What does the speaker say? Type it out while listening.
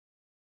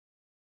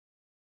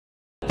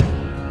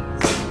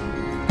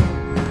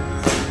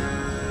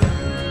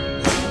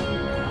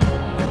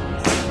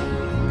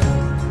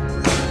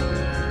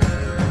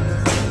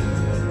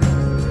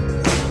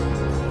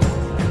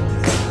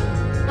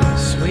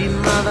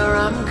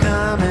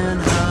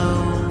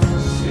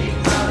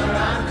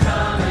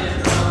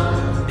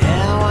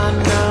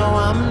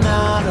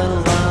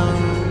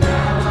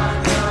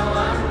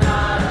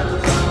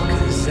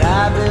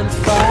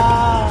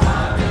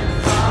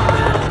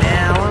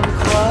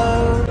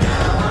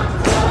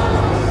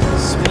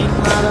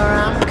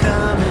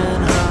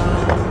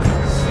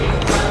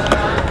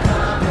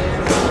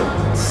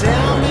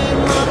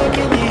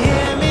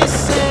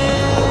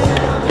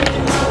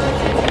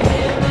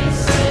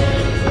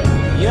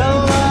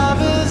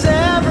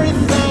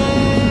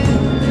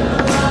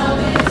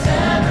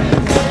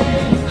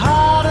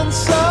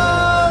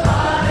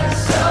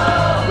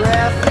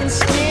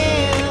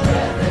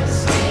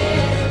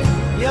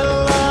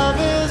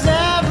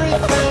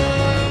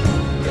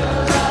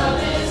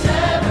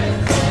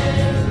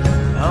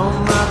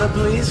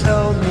please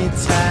hold me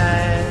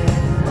tight.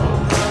 Oh,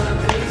 mother,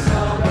 please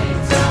hold me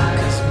tight.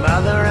 'Cause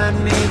mother, I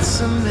need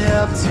some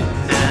help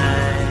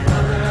tonight.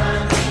 Mother, I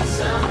need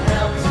some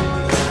help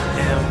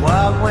tonight. And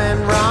what went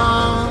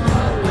wrong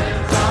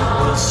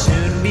will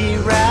soon be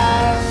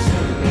right.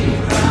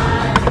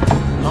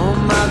 Oh,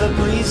 mother,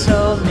 please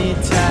hold me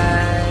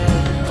tight.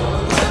 Oh,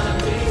 mother,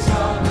 please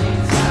hold me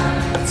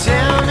tight.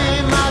 Tell me,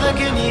 mother,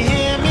 can you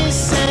hear me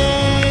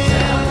sing?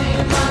 Tell me,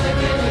 mother,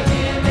 can you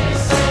hear me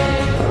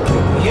sing?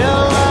 Your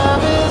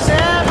love is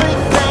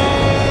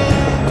everything.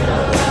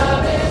 Your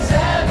love is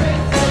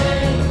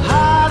everything.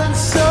 Heart and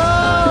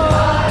soul,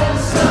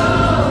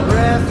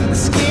 breath and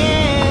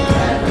skin.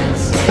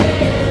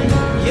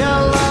 Your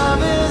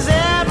love is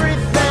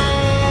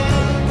everything.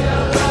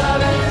 Your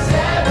love is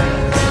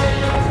everything.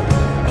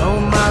 Oh,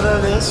 mother,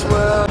 this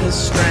world is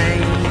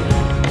strange.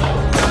 Oh,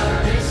 mother,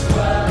 this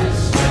world is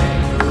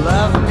strange.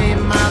 Love me,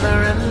 mother,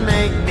 and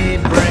make me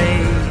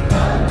brave.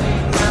 Love me,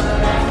 mother,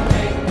 and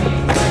make me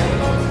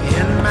brave.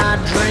 In my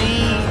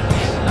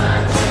dreams,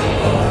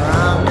 or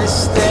on this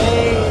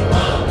stage.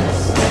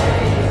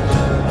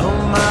 Oh,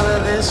 mother,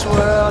 this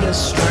world is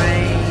strange.